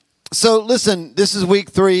So listen, this is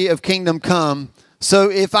week 3 of Kingdom Come. So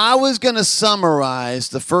if I was going to summarize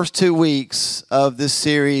the first 2 weeks of this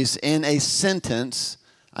series in a sentence,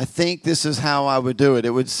 I think this is how I would do it.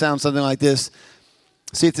 It would sound something like this.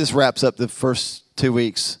 See if this wraps up the first 2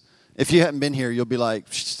 weeks. If you haven't been here, you'll be like,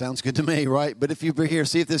 sounds good to me, right? But if you've been here,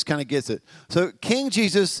 see if this kind of gets it. So King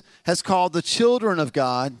Jesus has called the children of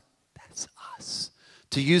God, that's us,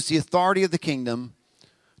 to use the authority of the kingdom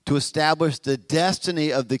to establish the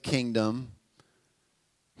destiny of the kingdom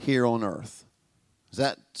here on earth.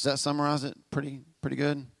 Does that summarize it pretty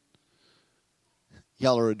good?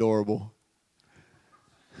 Y'all are adorable.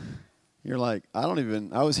 You're like, I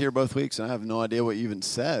was here both weeks and I have no idea what you even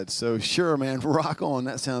said. So sure, man, rock on.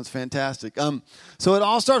 That sounds fantastic. So it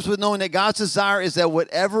all starts with knowing that God's desire is that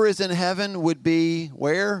whatever is in heaven would be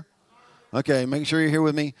where? Okay, making sure you're here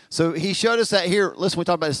with me. So he showed us that here. Listen, we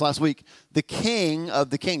talked about this last week. The king of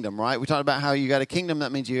the kingdom, right? We talked about how you got a kingdom.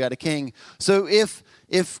 That means you got a king. So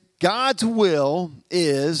if God's will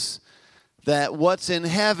is that what's in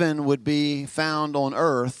heaven would be found on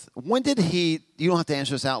earth, when did you don't have to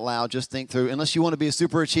answer this out loud, just think through, unless you want to be a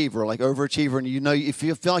super achiever, like overachiever, and if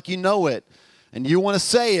you feel like you know it and you want to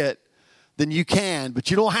say it, then you can, but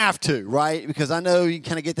you don't have to, right? Because I know you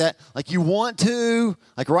kind of get that, like you want to,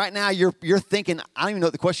 like right now you're thinking, I don't even know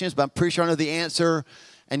what the question is, but I'm pretty sure I know the answer,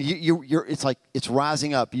 and you're it's like it's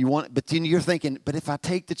rising up. But then you're thinking, but if I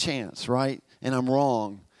take the chance, right, and I'm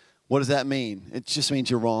wrong, what does that mean? It just means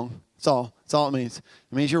you're wrong. That's all it means.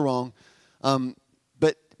 It means you're wrong.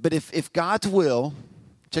 But if God's will,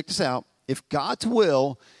 check this out, if God's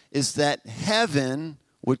will is that heaven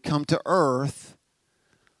would come to earth,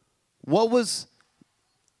 what was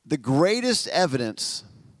the greatest evidence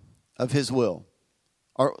of his will?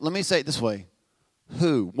 Or let me say it this way.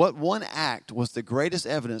 What one act was the greatest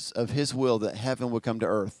evidence of his will that heaven would come to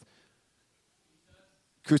earth?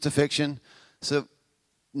 Crucifixion. So,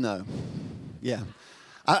 no. Yeah.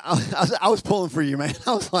 I was pulling for you, man.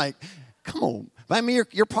 I was like, come on. But I mean,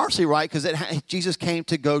 you're partially right because Jesus came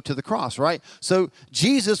to go to the cross, right? So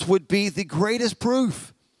Jesus would be the greatest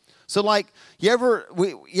proof. So like, you ever,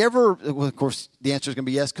 well, of course, the answer is going to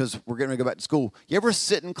be yes because we're going to go back to school. You ever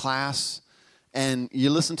sit in class and you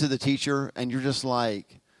listen to the teacher and you're just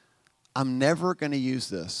like, I'm never going to use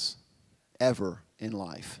this ever in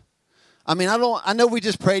life. I mean, I know we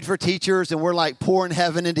just prayed for teachers and we're like pouring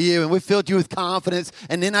heaven into you and we filled you with confidence.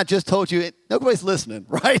 And then I just told you, nobody's listening,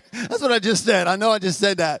 right? That's what I just said. I know I just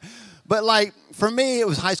said that. But like, for me, it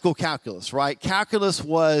was high school calculus, right? Calculus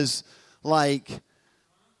was like,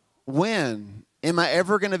 when am I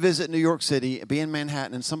ever going to visit New York City, be in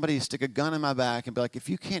Manhattan, and somebody stick a gun in my back and be like, if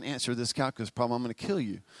you can't answer this calculus problem, I'm going to kill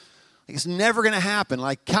you. Like, it's never going to happen.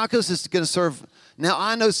 Like, calculus is going to serve. Now,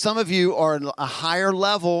 I know some of you are a higher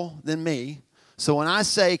level than me. So when I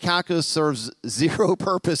say calculus serves zero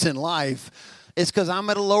purpose in life, it's because I'm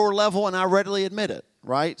at a lower level and I readily admit it.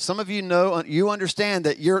 Right? Some of you know, you understand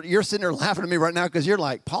that you're sitting there laughing at me right now because you're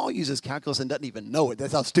like, Paul uses calculus and doesn't even know it.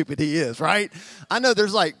 That's how stupid he is, right? I know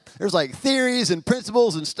there's like theories and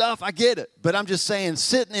principles and stuff. I get it. But I'm just saying,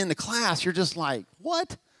 sitting in the class, you're just like,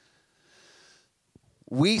 what?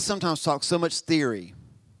 We sometimes talk so much theory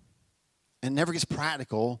and never gets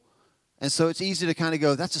practical. And so it's easy to kind of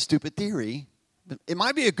go, that's a stupid theory. But it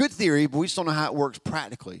might be a good theory, but we just don't know how it works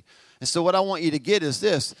practically. And so what I want you to get is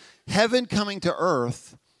this. Heaven coming to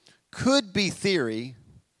earth could be theory,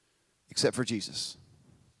 except for Jesus.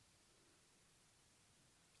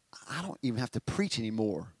 I don't even have to preach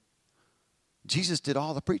anymore. Jesus did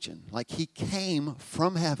all the preaching. Like he came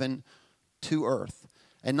from heaven to earth.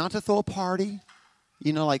 And not to throw a party.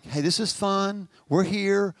 You know, like, hey, this is fun. We're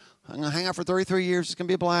here. I'm going to hang out for 33 years. It's going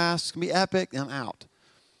to be a blast. It's going to be epic. And I'm out.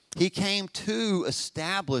 He came to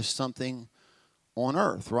establish something on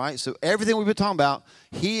earth, right? So everything we've been talking about,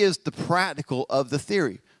 he is the practical of the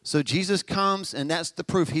theory. So Jesus comes, and that's the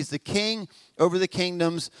proof. He's the king over the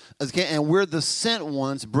kingdoms, and we're the sent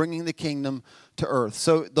ones bringing the kingdom to earth.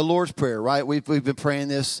 So the Lord's Prayer, right? We've been praying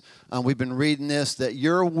this. We've been reading this, that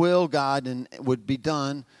your will, God, and would be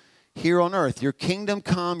done here on earth. Your kingdom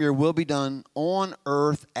come, your will be done on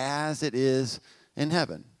earth as it is in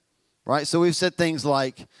heaven, right? So we've said things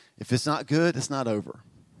like, if it's not good, it's not over.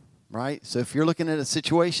 Right? So if you're looking at a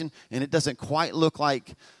situation and it doesn't quite look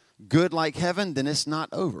like good like heaven, then it's not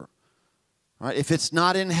over. Right? If it's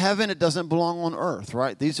not in heaven, it doesn't belong on earth.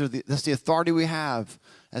 Right? That's the authority we have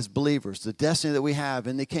as believers. The destiny that we have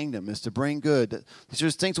in the kingdom is to bring good. These are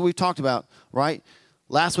things that we've talked about. Right?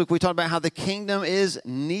 Last week we talked about how the kingdom is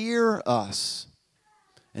near us.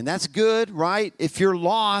 And that's good, right? If you're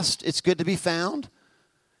lost, it's good to be found.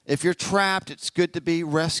 If you're trapped, it's good to be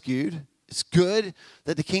rescued. It's good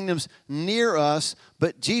that the kingdom's near us,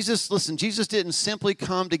 but Jesus didn't simply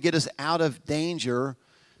come to get us out of danger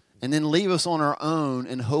and then leave us on our own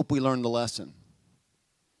and hope we learn the lesson.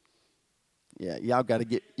 Yeah, you got to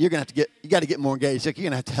get more engaged. Like, you're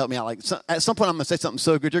going to have to help me out. Like, at some point, I'm going to say something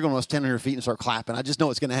so good, you're going to stand on your feet and start clapping. I just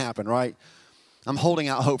know it's going to happen, right? I'm holding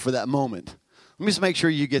out hope for that moment. Let me just make sure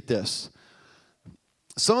you get this.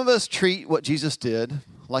 Some of us treat what Jesus did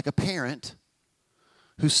like a parent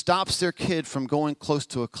who stops their kid from going close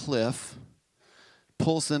to a cliff,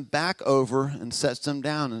 pulls them back over and sets them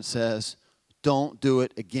down and says, "Don't do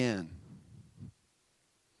it again."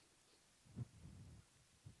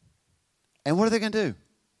 And what are they going to do?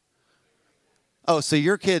 Oh, so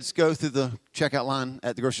your kids go through the checkout line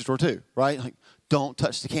at the grocery store too, right? Like, don't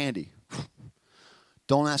touch the candy.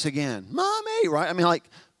 Don't ask again. Mommy, right? I mean, like,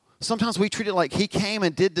 sometimes we treat it like he came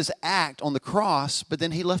and did this act on the cross, but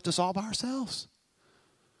then he left us all by ourselves.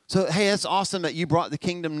 So, hey, it's awesome that you brought the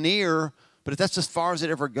kingdom near, but if that's as far as it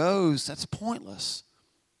ever goes, that's pointless.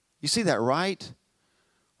 You see that, right?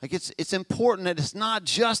 Like, it's important that it's not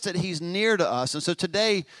just that he's near to us. And so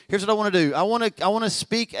today, here's what I want to do. I want to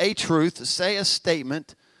speak a truth, say a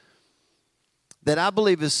statement that I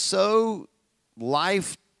believe is so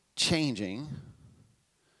life-changing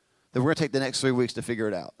that we're going to take the next 3 weeks to figure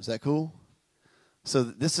it out. Is that cool? So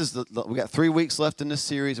this is we got 3 weeks left in this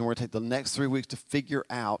series, and we're going to take the next 3 weeks to figure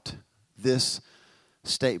out this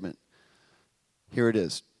statement. Here it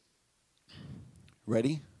is.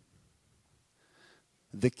 Ready?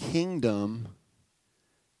 The kingdom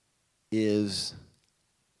is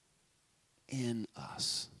in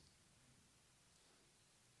us.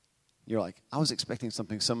 You're like, I was expecting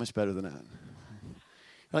something so much better than that.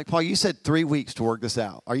 You're like, Paul, you said 3 weeks to work this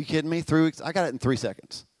out. Are you kidding me? 3 weeks? I got it in 3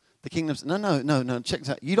 seconds. The kingdom's, no. Check this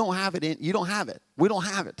out. You don't have it. You don't have it. We don't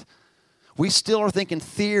have it. We still are thinking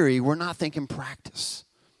theory. We're not thinking practice.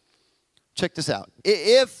 Check this out.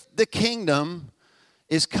 If the kingdom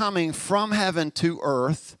is coming from heaven to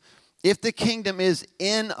earth, if the kingdom is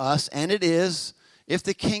in us, and it is, if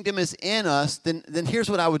the kingdom is in us, then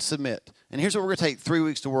here's what I would submit. And here's what we're going to take 3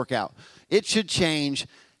 weeks to work out. It should change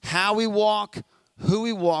how we walk, who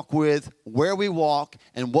we walk with, where we walk,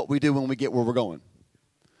 and what we do when we get where we're going.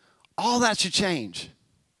 All that should change.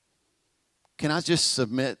 Can I just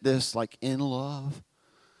submit this like in love?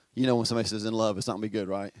 You know when somebody says in love, it's not going to be good,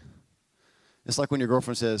 right? It's like when your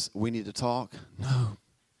girlfriend says, we need to talk. No,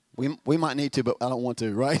 we might need to, but I don't want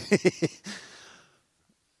to, right?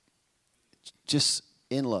 Just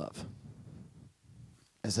in love.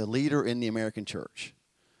 As a leader in the American church,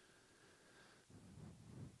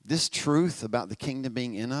 this truth about the kingdom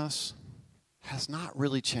being in us has not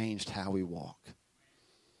really changed how we walk.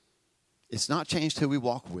 It's not changed who we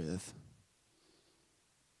walk with.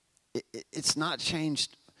 It's not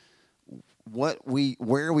changed where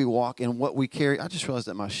we walk and what we carry. I just realized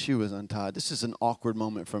that my shoe is untied. This is an awkward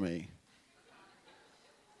moment for me.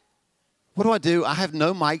 What do? I have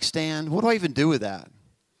no mic stand. What do I even do with that?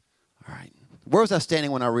 All right. Where was I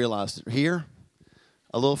standing when I realized it? Here?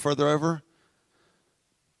 A little further over?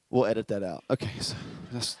 We'll edit that out. Okay, so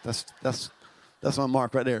that's my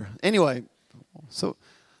mark right there. Anyway, so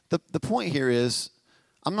the point here is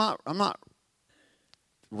I'm not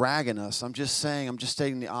ragging us. I'm just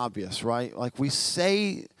stating the obvious, right? Like, we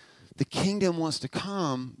say the kingdom wants to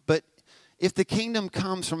come, but if the kingdom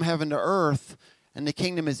comes from heaven to earth and the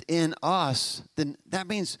kingdom is in us, then that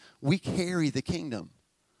means we carry the kingdom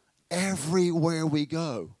everywhere we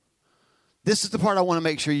go. This is the part I want to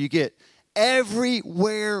make sure you get.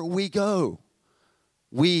 Everywhere we go,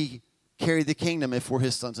 we carry the kingdom if we're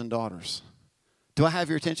his sons and daughters. Do I have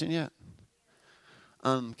your attention yet?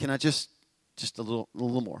 Can I just a little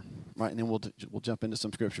more, right? And then we'll jump into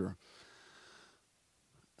some scripture.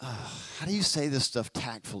 How do you say this stuff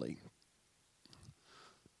tactfully?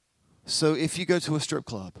 So if you go to a strip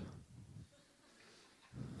club,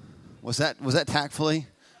 was that tactfully?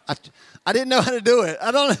 I didn't know how to do it.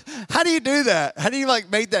 How do you do that? How do you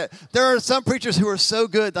make that? There are some preachers who are so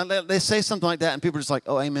good. They say something like that and people are just like,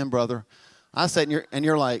 oh, amen, brother. I say, and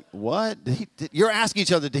you're like, what? You're asking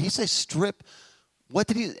each other, did he say strip? What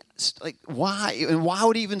did he, why? And why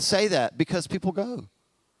would he even say that? Because people go.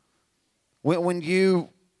 When you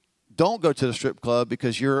don't go to the strip club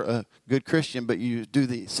because you're a good Christian, but you do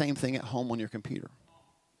the same thing at home on your computer.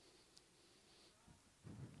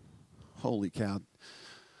 Holy cow.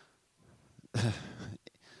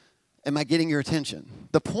 Am I getting your attention?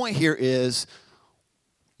 The point here is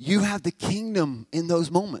you have the kingdom in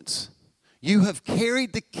those moments. You have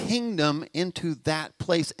carried the kingdom into that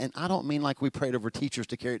place. And I don't mean like we prayed over teachers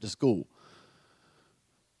to carry it to school.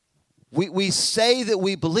 we say that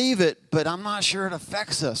we believe it, but I'm not sure it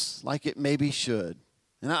affects us like it maybe should.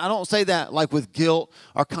 And I don't say that like with guilt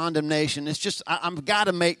or condemnation. It's just I've got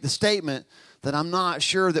to make the statement that I'm not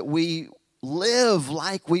sure that we live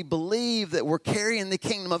like we believe that we're carrying the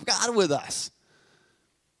kingdom of God with us.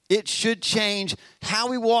 It should change how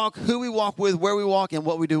we walk, who we walk with, where we walk, and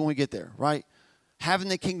what we do when we get there, right? Having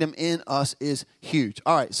the kingdom in us is huge.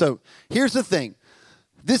 All right, so here's the thing.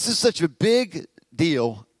 This is such a big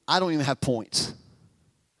deal, I don't even have points.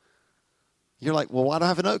 You're like, well, why do I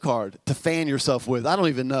have a note card to fan yourself with? I don't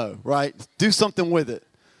even know, right? Do something with it.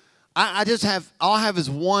 All I have is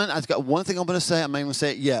one. I've got one thing I'm going to say. I'm not even going to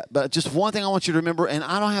say it yet, but just one thing I want you to remember. And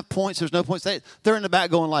I don't have points. There's no points. They're in the back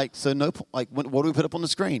going like, so no, like, what do we put up on the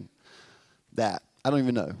screen? That. I don't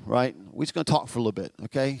even know, right? We're just going to talk for a little bit,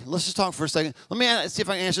 okay? Let's just talk for a second. Let me see if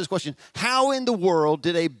I can answer this question. How in the world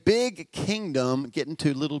did a big kingdom get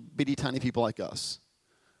into little bitty tiny people like us?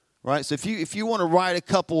 Right? So if you want to write a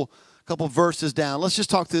couple verses down. Let's just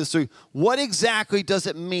talk this through. What exactly does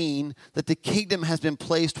it mean that the kingdom has been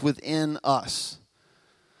placed within us?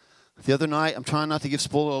 The other night, I'm trying not to give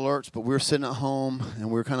spoiler alerts, but we were sitting at home and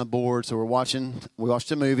we were kind of bored, so we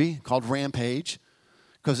watched a movie called Rampage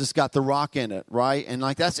because it's got The Rock in it, right? And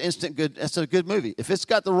like that's instant good. That's a good movie. If it's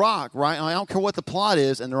got The Rock, right? I don't care what the plot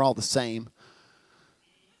is, and they're all the same.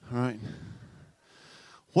 All right.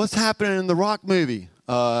 What's happening in The Rock movie?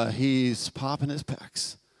 He's popping his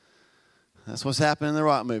pecs. That's what's happening in the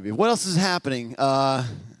Rock movie. What else is happening?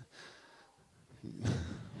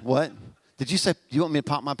 What? Did you say, do you want me to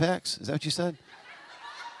pop my pecs? Is that what you said?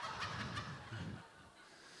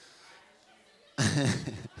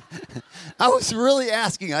 I was really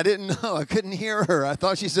asking. I didn't know. I couldn't hear her. I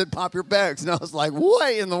thought she said pop your pecs. And I was like,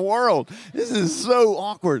 what in the world? This is so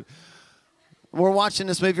awkward. We're watching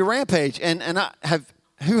this movie Rampage. And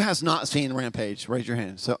who has not seen Rampage? Raise your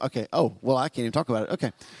hand. So, okay. Oh, well, I can't even talk about it.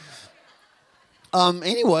 Okay.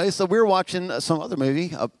 Anyway, so we were watching some other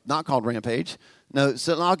movie, not called Rampage. No,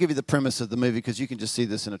 so I'll give you the premise of the movie because you can just see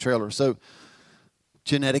this in a trailer. So,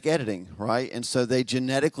 genetic editing, right? And so they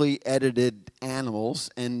genetically edited animals,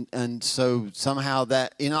 and so somehow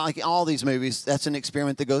that, like all these movies, that's an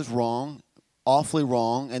experiment that goes wrong, awfully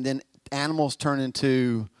wrong, and then animals turn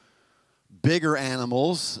into bigger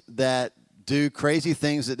animals that do crazy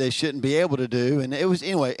things that they shouldn't be able to do, and it was,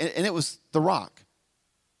 anyway, and it was The Rock.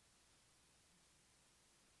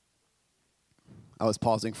 I was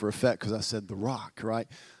pausing for effect because I said The Rock, right?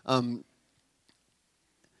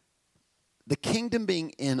 The kingdom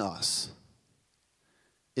being in us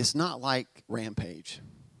is not like Rampage.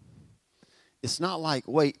 It's not like,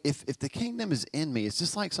 wait, if the kingdom is in me, it's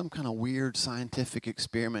just like some kind of weird scientific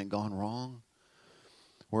experiment gone wrong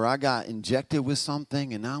where I got injected with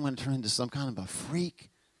something and now I'm going to turn into some kind of a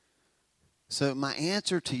freak. So my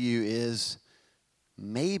answer to you is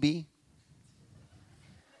maybe,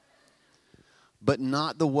 but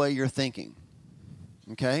not the way you're thinking,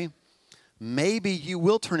 okay? Maybe you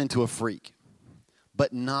will turn into a freak,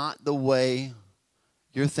 but not the way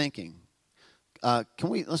you're thinking.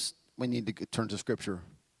 We need to turn to Scripture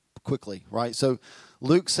quickly, right? So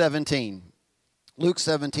Luke 17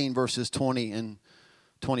 verses 20 and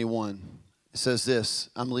 21, it says this.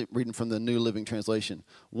 I'm reading from the New Living Translation.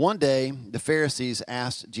 One day, the Pharisees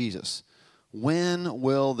asked Jesus, when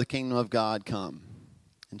will the kingdom of God come?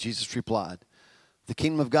 And Jesus replied, the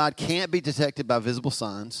kingdom of God can't be detected by visible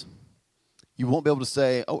signs. You won't be able to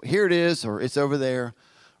say, oh, here it is, or it's over there.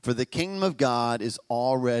 For the kingdom of God is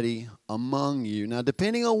already among you. Now,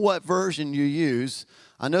 depending on what version you use,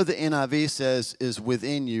 I know the NIV says is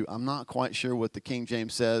within you. I'm not quite sure what the King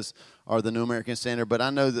James says or the New American Standard, but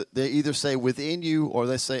I know that they either say within you or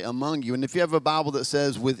they say among you. And if you have a Bible that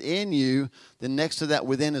says within you, then next to that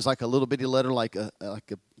within is like a little bitty letter, like a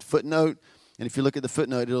footnote. And if you look at the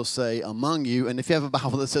footnote, it'll say among you. And if you have a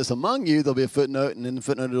Bible that says among you, there'll be a footnote. And in the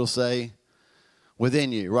footnote, it'll say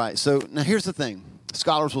within you. Right. So now here's the thing.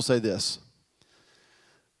 Scholars will say this.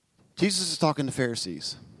 Jesus is talking to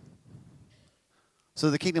Pharisees.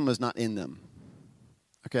 So the kingdom is not in them.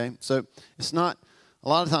 Okay. So it's not, a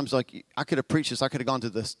lot of times, like I could have preached this. I could have gone to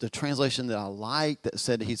the translation that I liked that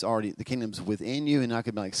said the kingdom's within you. And I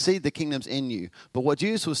could be like, see, the kingdom's in you. But what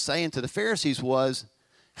Jesus was saying to the Pharisees was,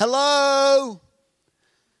 hello,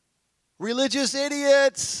 religious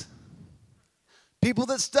idiots, people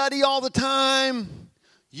that study all the time.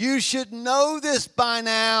 You should know this by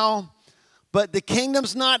now, but the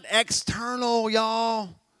kingdom's not external, y'all.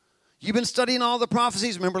 You've been studying all the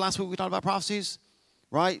prophecies. Remember last week we talked about prophecies,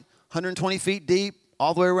 right? 120 feet deep,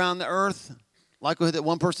 all the way around the earth. Likelihood that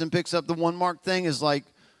one person picks up the one mark thing is like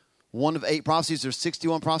one of 8 prophecies. There's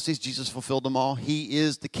 61 prophecies. Jesus fulfilled them all. He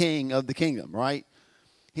is the king of the kingdom, right?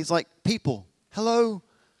 He's like, people, hello,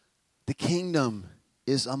 the kingdom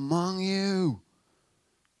is among you.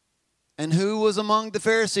 And who was among the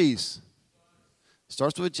Pharisees?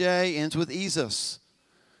 Starts with J, ends with Jesus.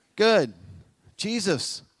 Good.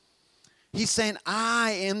 Jesus. He's saying,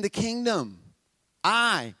 I am the kingdom.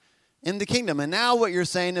 I am the kingdom. And now what you're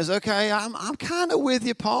saying is, okay, I'm kind of with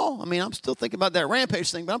you, Paul. I mean, I'm still thinking about that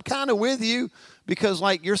rampage thing, but I'm kind of with you because,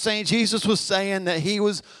 like, you're saying Jesus was saying that he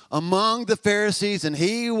was among the Pharisees and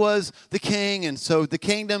he was the king, and so the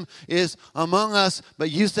kingdom is among us, but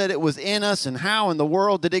you said it was in us, and how in the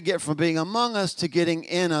world did it get from being among us to getting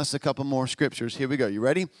in us? A couple more scriptures. Here we go. You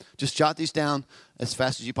ready? Just jot these down as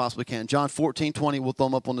fast as you possibly can. John 14:20, we'll throw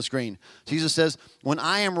them up on the screen. Jesus says, when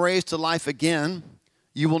I am raised to life again,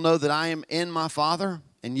 you will know that I am in my Father,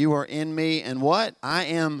 and you are in me, and what? I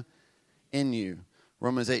am in you.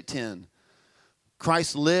 Romans 8:10.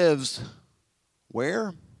 Christ lives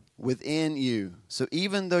where? Within you. So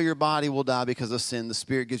even though your body will die because of sin, the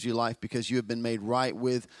Spirit gives you life because you have been made right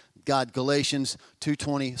with God. Galatians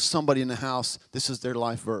 2:20, somebody in the house, this is their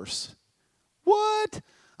life verse. What?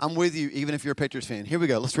 I'm with you, even if you're a Patriots fan. Here we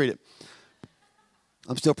go. Let's read it.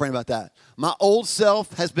 I'm still praying about that. My old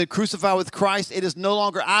self has been crucified with Christ. It is no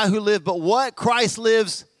longer I who live, but what? Christ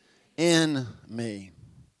lives in me.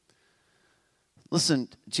 Listen,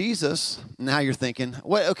 Jesus, now you're thinking,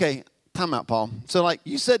 wait, okay, time out, Paul. So, like,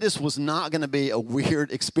 you said this was not going to be a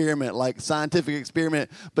weird experiment, like scientific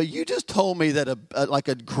experiment, but you just told me that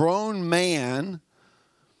a grown man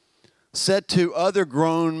said to other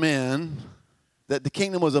grown men that the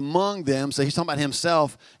kingdom was among them, so he's talking about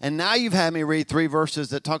himself, and now you've had me read 3 verses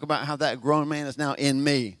that talk about how that grown man is now in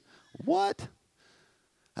me. What?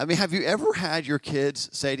 I mean, have you ever had your kids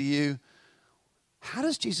say to you, how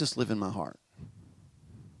does Jesus live in my heart?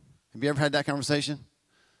 Have you ever had that conversation?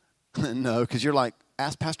 No, because you're like,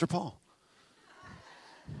 ask Pastor Paul.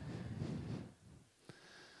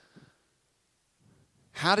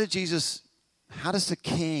 How does the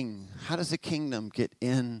kingdom get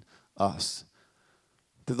in us?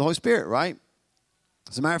 Through the Holy Spirit, right?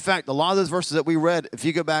 As a matter of fact, a lot of those verses that we read, if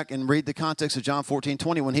you go back and read the context of John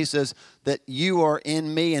 14:20, when he says that you are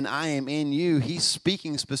in me and I am in you, he's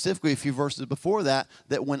speaking specifically a few verses before that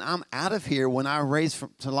when I'm out of here, when I raise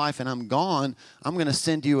to life and I'm gone, I'm going to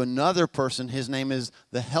send you another person. His name is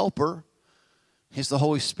the Helper. He's the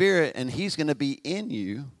Holy Spirit, and he's going to be in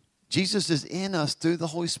you. Jesus is in us through the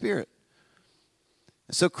Holy Spirit.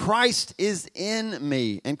 So Christ is in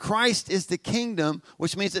me, and Christ is the kingdom,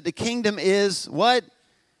 which means that the kingdom is what?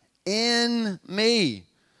 In me.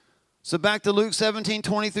 So back to Luke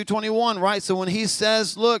 17:20-21, right? So when he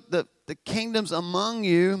says, look, the kingdom's among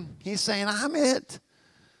you, he's saying, I'm it.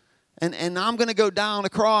 And I'm going to go down the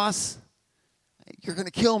cross. You're going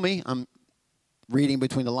to kill me. I'm reading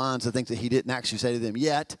between the lines of things that he didn't actually say to them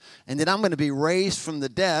yet. And then I'm going to be raised from the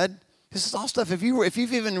dead. This is all stuff, if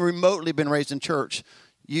you've even remotely been raised in church,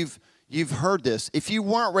 you've heard this. If you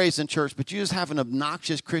weren't raised in church, but you just have an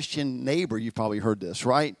obnoxious Christian neighbor, you've probably heard this,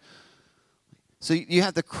 right? So you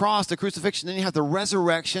have the cross, the crucifixion, then you have the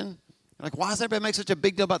resurrection. Like, why does everybody make such a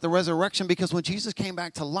big deal about the resurrection? Because when Jesus came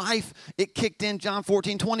back to life, it kicked in John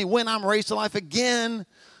 14:20. When I'm raised to life again,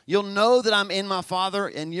 you'll know that I'm in my Father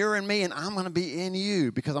and you're in me, and I'm going to be in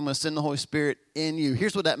you because I'm going to send the Holy Spirit in you.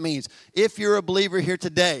 Here's what that means. If you're a believer here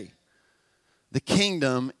today, the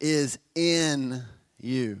kingdom is in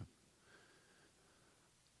you.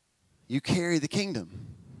 You carry the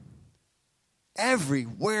kingdom.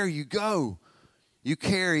 Everywhere you go, you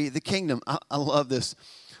carry the kingdom. I love this.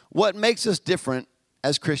 What makes us different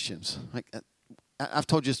as Christians? Like, I've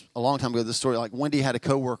told you a long time ago this story. Like, Wendy had a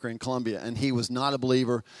coworker in Columbia, and he was not a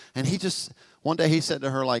believer. And one day he said to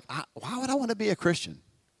her, like, why would I want to be a Christian?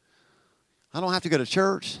 I don't have to go to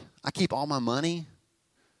church. I keep all my money.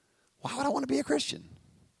 Why would I want to be a Christian?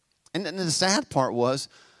 And the sad part was,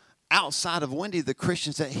 outside of Wendy, the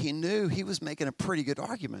Christians that he knew, he was making a pretty good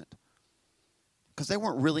argument because they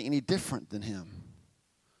weren't really any different than him.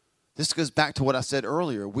 This goes back to what I said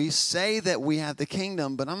earlier. We say that we have the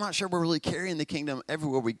kingdom, but I'm not sure we're really carrying the kingdom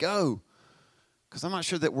everywhere we go because I'm not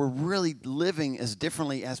sure that we're really living as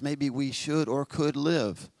differently as maybe we should or could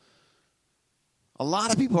live. A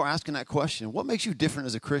lot of people are asking that question. What makes you different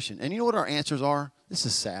as a Christian? And you know what our answers are? This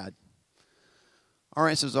is sad. Our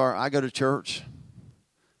answers are, I go to church.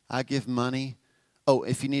 I give money. Oh,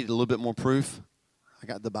 if you need a little bit more proof, I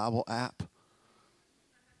got the Bible app.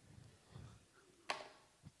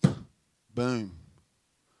 Boom.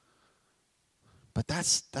 But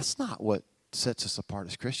that's not what sets us apart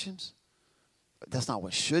as Christians. That's not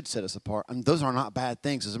what should set us apart. I mean, those are not bad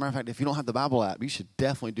things. As a matter of fact, if you don't have the Bible app, you should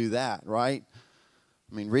definitely do that, right?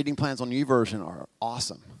 I mean, reading plans on YouVersion are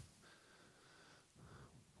awesome.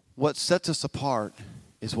 What sets us apart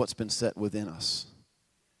is what's been set within us.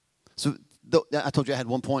 So I told you I had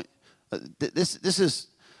one point. This is,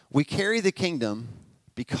 we carry the kingdom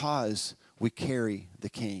because we carry the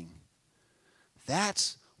King.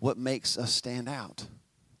 That's what makes us stand out.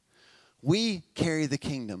 We carry the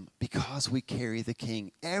kingdom because we carry the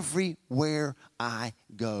King. Everywhere I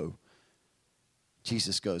go,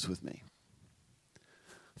 Jesus goes with me.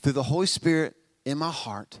 Through the Holy Spirit in my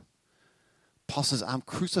heart, Paul says, I'm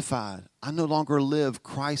crucified. I no longer live.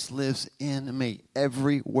 Christ lives in me.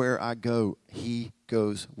 Everywhere I go, he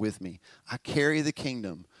goes with me. I carry the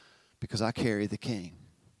kingdom because I carry the King.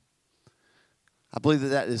 I believe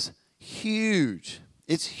that is huge.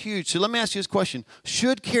 It's huge. So let me ask you this question.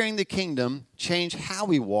 Should carrying the kingdom change how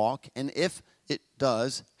we walk? And if it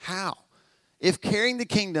does, how? If carrying the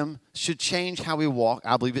kingdom should change how we walk,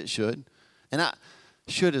 I believe it should. And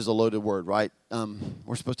should is a loaded word, right?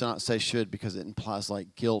 We're supposed to not say should because it implies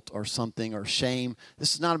like guilt or something or shame.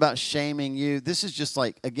 This is not about shaming you. This is just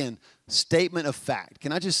like, again, statement of fact.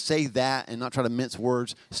 Can I just say that and not try to mince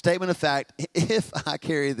words? Statement of fact, if I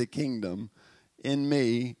carry the kingdom in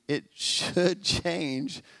me, it should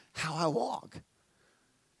change how I walk.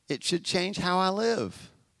 It should change how I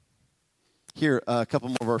live. Here, a couple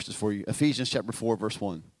more verses for you. Ephesians chapter 4, verse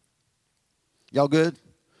 1. Y'all good?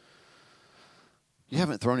 You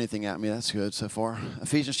haven't thrown anything at me. That's good so far.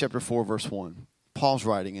 Ephesians chapter 4, verse 1. Paul's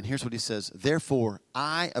writing, and here's what he says. Therefore,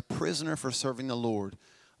 I, a prisoner for serving the Lord,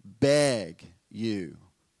 beg you.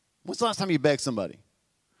 When's the last time you begged somebody?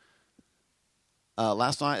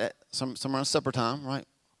 Last night, somewhere around supper time, right?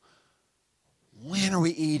 When are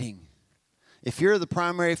we eating? If you're the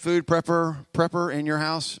primary food prepper in your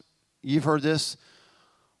house, you've heard this.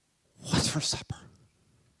 What's for supper?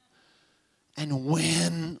 And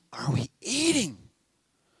when are we eating?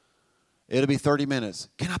 It'll be 30 minutes.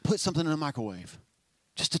 Can I put something in the microwave?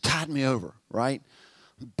 Just to tide me over, right?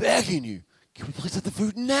 I'm begging you. Can we please have the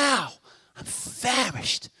food now? I'm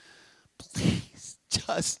famished. Please,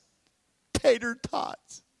 just tater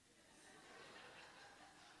tots.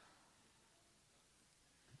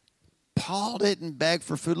 Paul didn't beg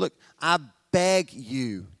for food. Look, I beg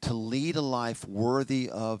you to lead a life worthy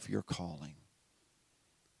of your calling.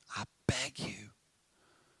 I beg you.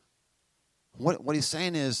 What he's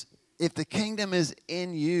saying is, if the kingdom is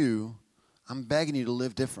in you, I'm begging you to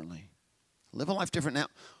live differently. Live a life different now.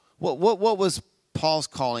 What was Paul's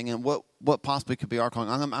calling and what possibly could be our calling?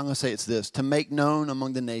 I'm going to say it's this: to make known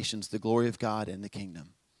among the nations the glory of God and the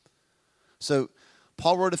kingdom. So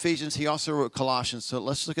Paul wrote Ephesians. He also wrote Colossians. So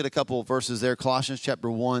let's look at a couple of verses there. Colossians chapter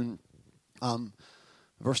 1,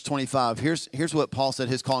 verse 25. Here's what Paul said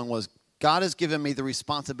his calling was. God has given me the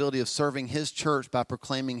responsibility of serving his church by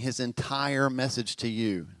proclaiming his entire message to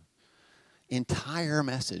you. Entire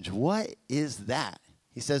message. What is that?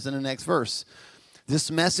 He says in the next verse,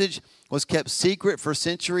 this message was kept secret for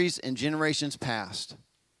centuries and generations past,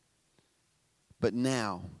 but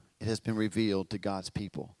now it has been revealed to God's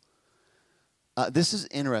people. This is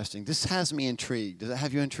interesting. This has me intrigued. Does it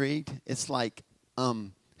have you intrigued? It's like, how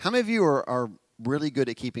many of you are really good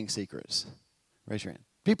at keeping secrets? Raise your hand.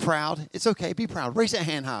 Be proud. It's okay. Be proud. Raise that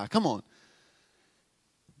hand high. Come on.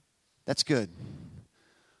 That's good.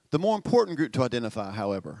 The more important group to identify,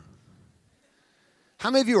 however.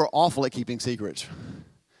 How many of you are awful at keeping secrets?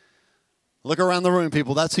 Look around the room,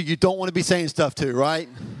 people. That's who you don't want to be saying stuff to, right?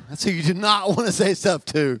 That's who you do not want to say stuff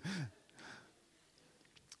to.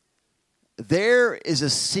 There is a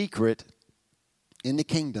secret in the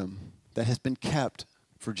kingdom that has been kept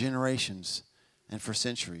for generations and for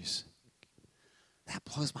centuries. That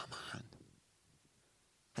blows my mind.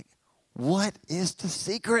 Like, what is the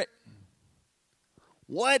secret?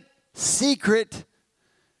 What secret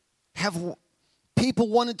have people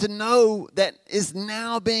wanted to know that is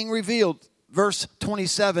now being revealed? Verse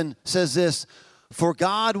 27 says this, for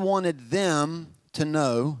God wanted them to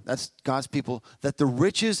know, that's God's people, that the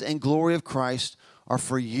riches and glory of Christ are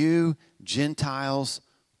for you Gentiles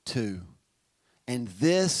too. And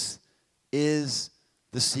this is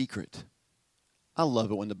the secret. I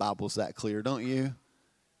love it when the Bible's that clear, don't you?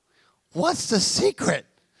 What's the secret?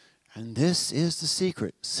 And this is the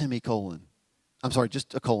secret, semicolon. I'm sorry,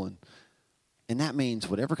 just a colon. And that means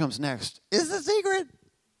whatever comes next is the secret.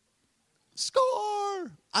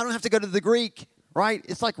 Score! I don't have to go to the Greek, right?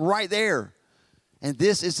 It's like right there. And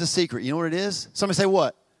this is the secret. You know what it is? Somebody say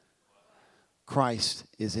what? Christ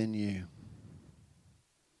is in you.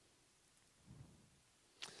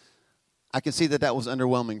 I can see that was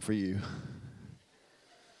underwhelming for you.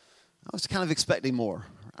 was kind of expecting more.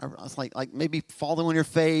 I was like maybe falling on your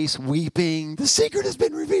face, weeping. The secret has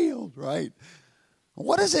been revealed, right?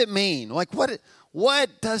 What does it mean? Like what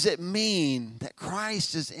does it mean that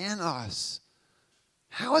Christ is in us?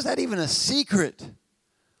 How is that even a secret?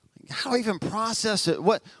 How even process it?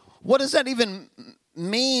 What does that even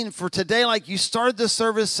mean for today? Like you started the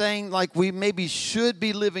service saying like we maybe should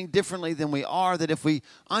be living differently than we are, that if we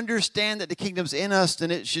understand that the kingdom's in us, then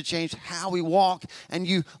it should change how we walk. And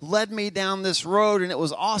you led me down this road and it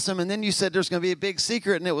was awesome. And then you said there's going to be a big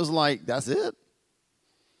secret and it was like, that's it.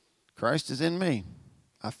 Christ is in me.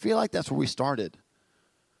 I feel like that's where we started.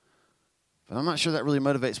 But I'm not sure that really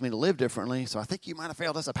motivates me to live differently. So I think you might have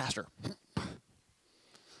failed as a pastor.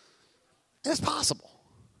 It's possible.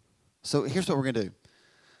 So here's what we're going to do.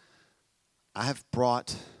 I have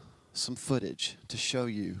brought some footage to show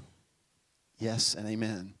you, yes and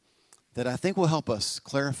amen, that I think will help us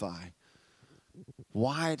clarify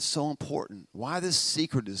why it's so important, why this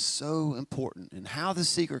secret is so important, and how this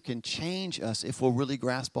secret can change us if we'll really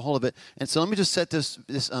grasp a hold of it. And so let me just set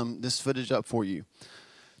this footage up for you,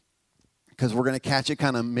 because we're going to catch it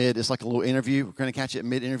kind of mid. It's like a little interview. We're going to catch it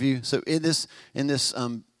mid-interview. So in this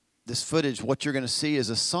footage, what you're going to see is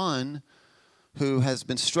a son who has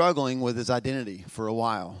been struggling with his identity for a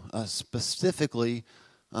while, specifically,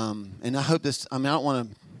 and I hope this, I don't want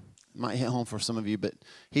to, might hit home for some of you, but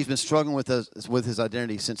he's been struggling with his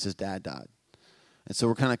identity since his dad died. And so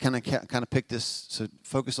we're kind of pick this, so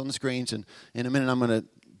focus on the screens, and in a minute I'm going to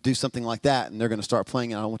do something like that, and they're going to start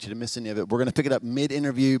playing it. I don't want you to miss any of it. We're going to pick it up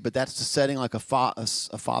mid-interview, but that's the setting, like a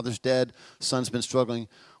father's dead, son's been struggling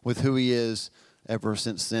with who he is ever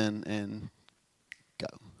since then, and go.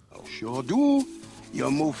 Sure do.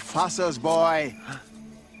 You move Mufasa's boy.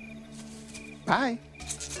 Bye.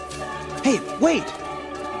 Hey, wait!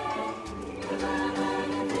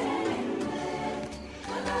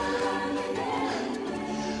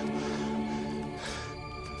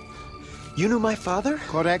 You knew my father?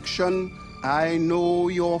 Correction. I know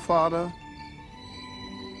your father.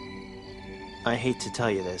 I hate to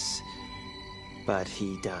tell you this, but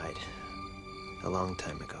he died a long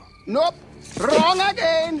time ago. Nope. Wrong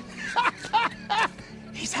again.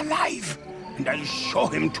 He's alive. And I'll show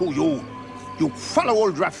him to you. You follow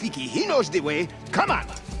old Rafiki. He knows the way. Come on.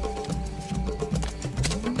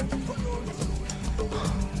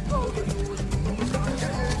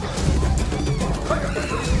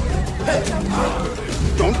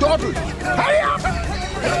 Don't dawdle. Hurry up.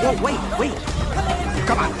 Whoa, wait.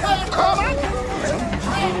 Come on. Come on.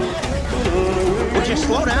 Would you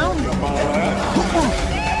slow down?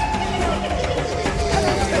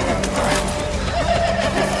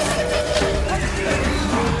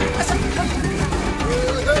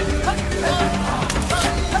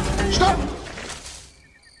 Stop.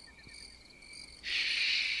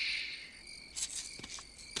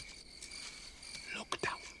 Look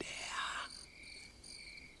down there.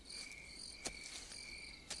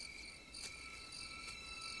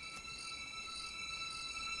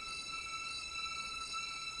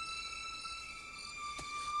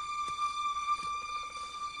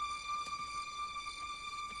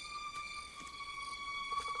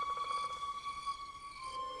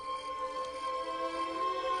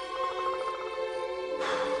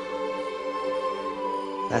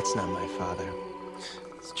 That's not my father.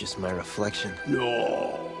 It's just my reflection.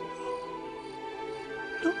 No.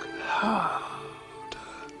 Look hard.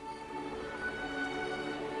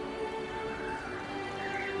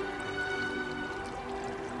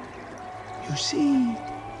 You see,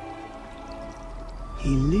 he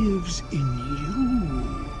lives in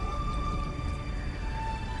you.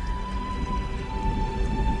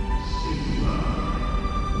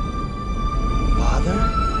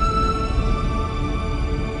 Father?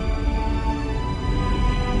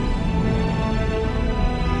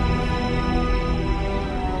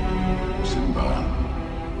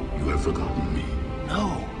 Forgotten me. No.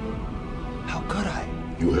 How could I?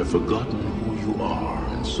 You have forgotten who you are,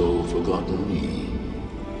 and so forgotten me.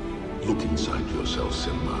 Look inside yourself,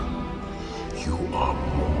 Simba. You are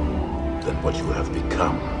more than what you have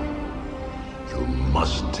become. You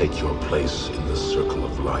must take your place in the circle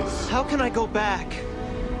of life. How can I go back?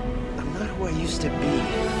 I'm not who I used to be.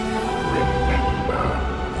 Remember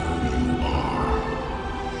who you are.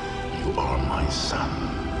 You are my son,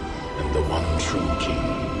 and the one true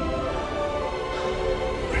king.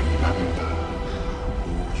 Remember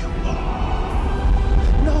who you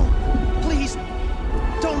are. No, please,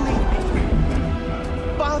 don't leave me.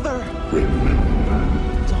 Remember. Father! Remember.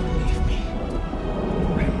 Don't leave me.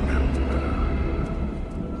 Remember.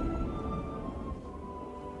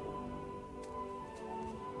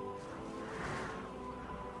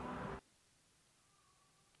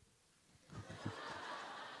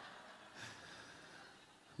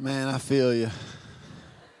 Man, I feel you.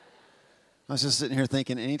 I was just sitting here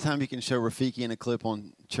thinking, anytime you can show Rafiki in a clip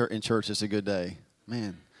in church, it's a good day.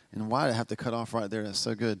 Man, and why did I have to cut off right there? That's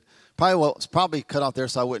so good. It's probably cut off there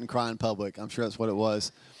so I wouldn't cry in public. I'm sure that's what it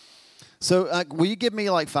was. So will you give me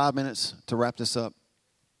like 5 minutes to wrap this up?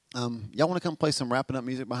 Y'all want to come play some wrapping up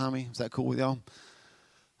music behind me? Is that cool with y'all?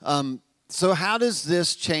 So how does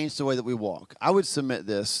this change the way that we walk? I would submit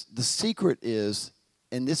this. The secret is,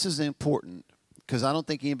 and this is important, because I don't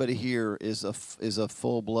think anybody here is a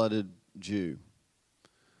full-blooded Jew.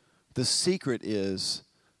 The secret is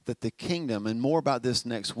that the kingdom, and more about this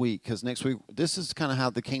next week, because next week, this is kind of how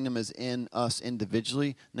the kingdom is in us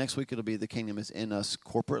individually. Next week, it'll be the kingdom is in us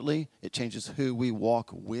corporately. It changes who we walk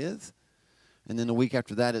with. And then the week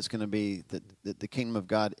after that, it's going to be that the kingdom of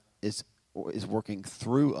God is working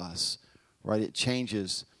through us, right? It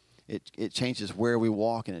changes where we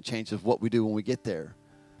walk, and it changes what we do when we get there.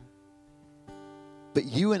 But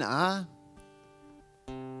you and I,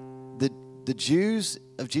 the Jews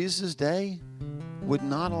of Jesus' day would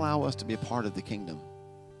not allow us to be a part of the kingdom.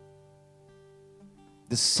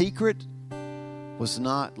 The secret was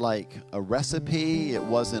not like a recipe. It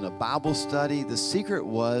wasn't a Bible study. The secret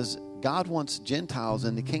was God wants Gentiles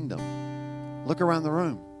in the kingdom. Look around the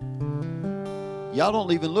room. Y'all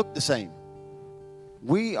don't even look the same.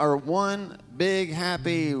 We are one big,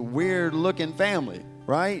 happy, weird-looking family,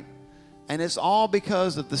 right? And it's all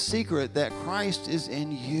because of the secret that Christ is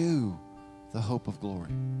in you, the hope of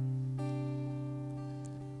glory.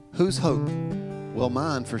 Whose hope? Well,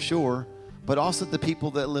 mine for sure, but also the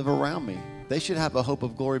people that live around me. They should have a hope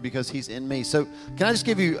of glory because he's in me. So can I just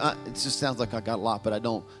give you, it just sounds like I got a lot, but I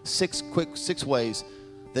don't, six ways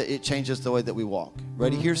that it changes the way that we walk.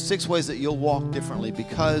 Ready? Here's 6 ways that you'll walk differently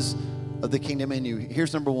because of the kingdom in you.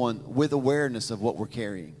 Here's number 1, with awareness of what we're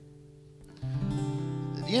carrying.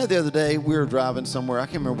 You know, the other day we were driving somewhere. I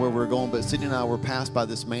can't remember where we were going, but Sydney and I were passed by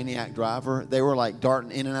this maniac driver. They were like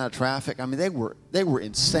darting in and out of traffic. I mean, they were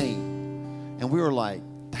insane. And we were like,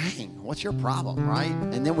 dang, what's your problem, right?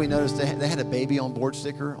 And then we noticed they had a baby on board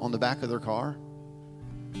sticker on the back of their car.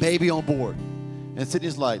 Baby on board. And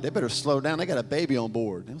Sydney's like, they better slow down. They got a baby on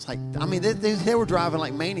board. And it was like, I mean, they were driving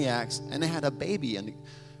like maniacs, and they had a baby. And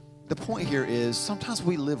the point here is sometimes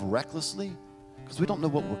we live recklessly because we don't know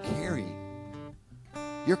what we're carrying.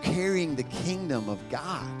 You're carrying the kingdom of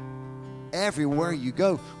God everywhere you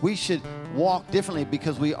go. We should walk differently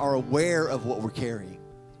because we are aware of what we're carrying,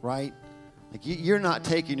 right? Like you're not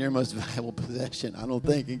taking your most valuable possession, I don't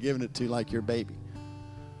think, and giving it to like your baby.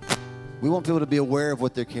 We want people to be aware of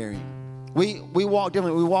what they're carrying. We walk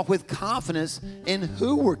differently. We walk with confidence in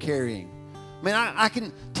who we're carrying. I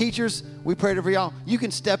mean, teachers, we prayed over y'all. You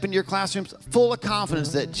can step into your classrooms full of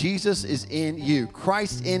confidence that Jesus is in you.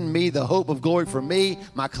 Christ in me, the hope of glory for me,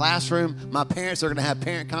 my classroom. My parents are going to have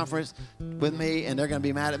parent conference with me, and they're going to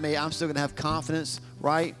be mad at me. I'm still going to have confidence,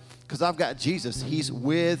 right? Because I've got Jesus. He's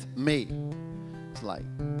with me. It's like,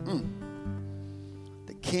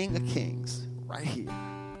 the King of Kings right here.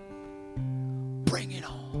 Bring it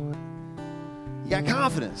on. You got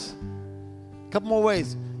confidence. A couple more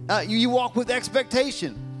ways. You walk with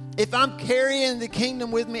expectation. If I'm carrying the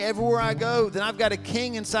kingdom with me everywhere I go, then I've got a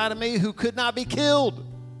king inside of me who could not be killed,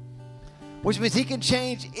 which means he can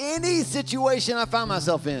change any situation I find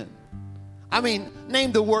myself in. I mean,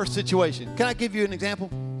 name the worst situation. Can I give you an example?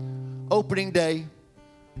 Opening day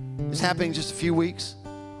is happening in just a few weeks.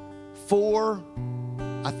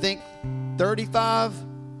 4:35,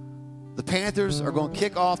 the Panthers are going to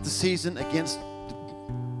kick off the season against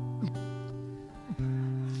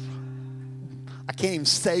I can't even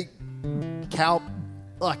say I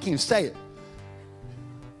can't even say it.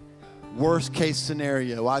 Worst case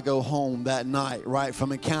scenario, I go home that night, right,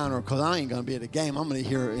 from Encounter, because I ain't going to be at the game. I'm going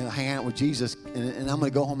to hang out with Jesus, and I'm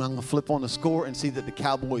going to go home and I'm going to flip on the score and see that the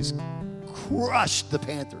Cowboys crushed the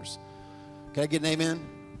Panthers. Can I get an amen?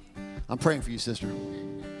 I'm praying for you, sister.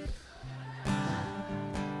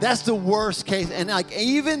 That's the worst case. And like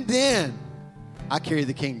even then, I carry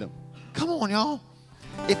the kingdom. Come on, y'all.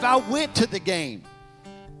 If I went to the game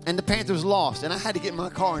and the Panthers lost and I had to get in my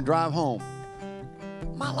car and drive home,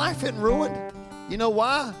 my life isn't ruined. You know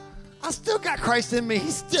why? I still got Christ in me.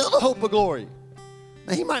 He's still the hope of glory.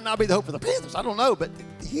 Now, he might not be the hope of the Panthers. I don't know, but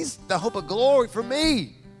he's the hope of glory for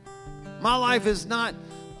me. My life is not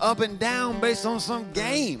up and down based on some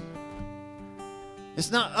game.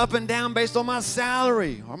 It's not up and down based on my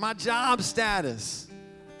salary or my job status.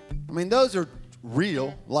 I mean, those are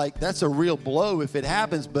real. Like, that's a real blow if it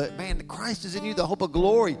happens. But, man, Christ is in you, the hope of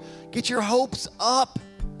glory. Get your hopes up.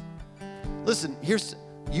 Listen,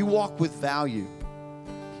 you walk with value.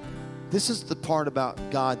 This is the part about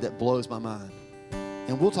God that blows my mind.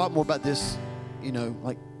 and we'll talk more about this,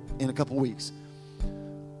 like in a couple weeks.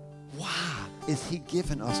 Why is he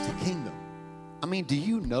giving us the kingdom? I mean, do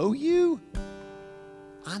you know you?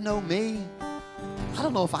 I know me. I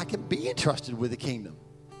don't know if I can be entrusted with the kingdom.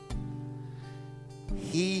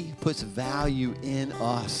 He puts value in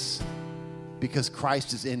us because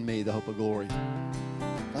Christ is in me, the hope of glory.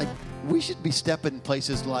 Like, we should be stepping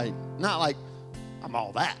places like, not like I'm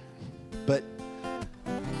all that, but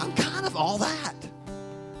I'm kind of all that.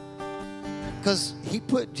 Because he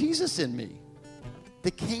put Jesus in me.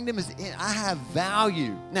 The kingdom is in, I have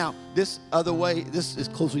value. Now, this other way, this is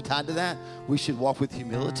closely tied to that. We should walk with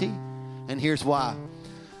humility. And here's why.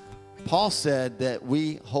 Paul said that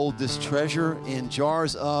we hold this treasure in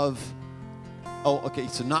jars of,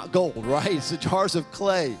 so not gold, right? It's the jars of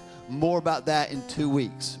clay. More about that in 2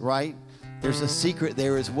 weeks, right? There's a secret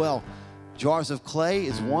there as well. Jars of clay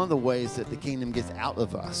is one of the ways that the kingdom gets out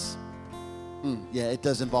of us. Yeah, it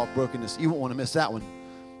does involve brokenness. You won't want to miss that one.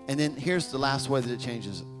 And then here's the last way that it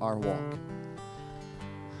changes our walk.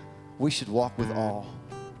 We should walk with awe.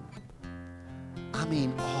 I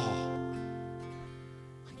mean, awe.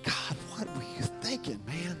 God, what were you thinking,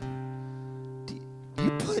 man?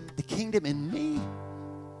 You put the kingdom in me?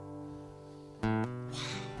 Wow.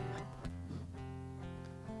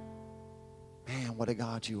 Man, what a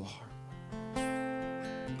God you are.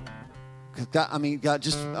 Because God,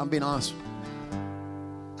 I'm being honest.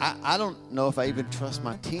 I don't know if I even trust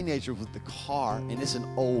my teenager with the car, and it's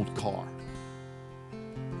an old car.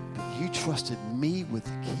 But you trusted me with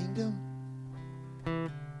the kingdom?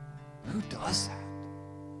 Who does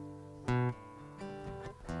that?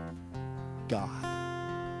 God.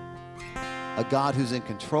 A God who's in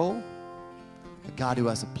control, a God who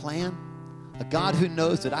has a plan, a God who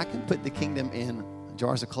knows that I can put the kingdom in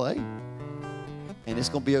jars of clay, and it's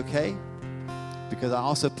going to be okay because I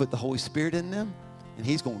also put the Holy Spirit in them. And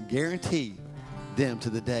he's going to guarantee them to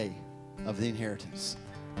the day of the inheritance.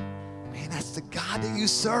 Man, that's the God that you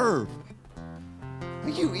serve.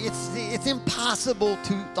 It's impossible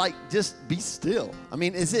to just be still. I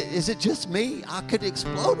mean, is it just me? I could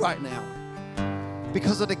explode right now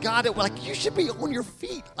because of the God that you should be on your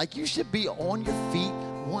feet. You should be on your feet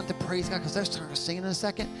wanting to praise God because they're starting to sing in a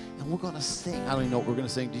second, and we're going to sing. I don't even know what we're going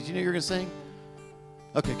to sing. Did you know you were going to sing?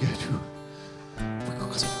 Okay, good. We're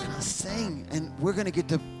going to sing, and we're going to get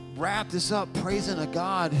to wrap this up praising a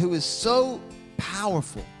God who is so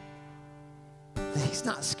powerful that he's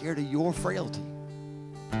not scared of your frailty.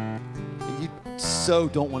 And you so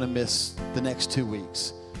don't want to miss the next 2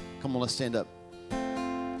 weeks. Come on, let's stand up.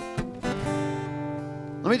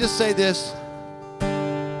 Let me just say this.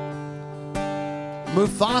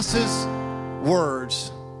 Mufasa's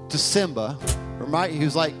words to Simba, right? He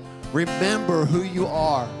was like, remember who you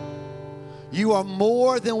are. You are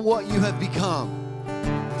more than what you have become.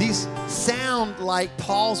 These sound like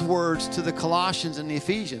Paul's words to the Colossians and the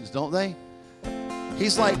Ephesians, don't they?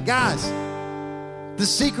 He's like, guys, the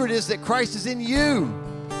secret is that Christ is in you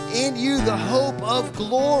the hope of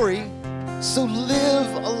glory. So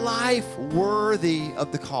live a life worthy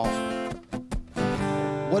of the call.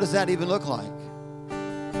 What does that even look like?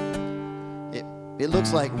 It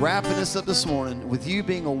looks like wrapping us up this morning with you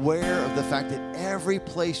being aware of the fact that every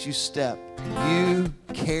place you step, you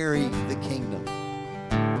carry the kingdom.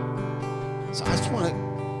 So I just want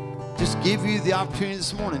to give you the opportunity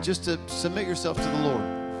this morning just to submit yourself to the Lord.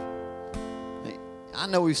 I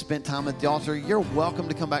know we've spent time at the altar. You're welcome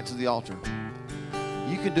to come back to the altar.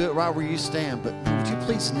 You can do it right where you stand, but would you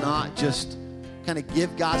please not just kind of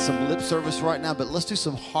give God some lip service right now, but let's do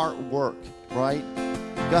some heart work, right?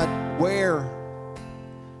 God, where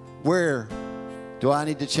do I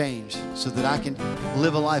need to change so that I can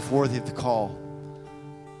live a life worthy of the call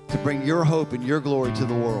to bring your hope and your glory to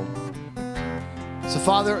the world? So,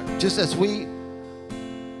 Father, just as we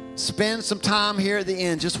spend some time here at the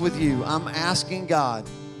end just with you, I'm asking God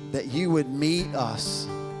that you would meet us.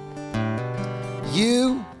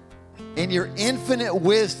 You, in your infinite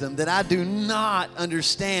wisdom that I do not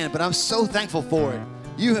understand, but I'm so thankful for it,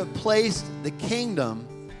 you have placed the kingdom,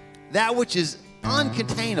 that which is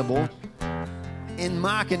uncontainable, in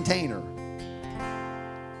my container.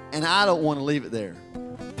 And I don't want to leave it there.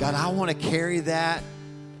 God, I want to carry that.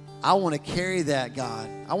 I want to carry that, God.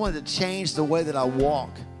 I want to change the way that I walk.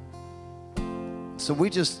 So we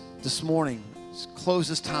just, this morning, just close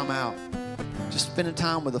this time out. Just spending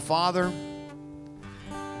time with the Father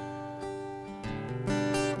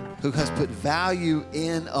who has put value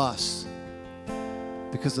in us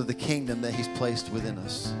because of the kingdom that he's placed within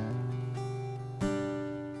us.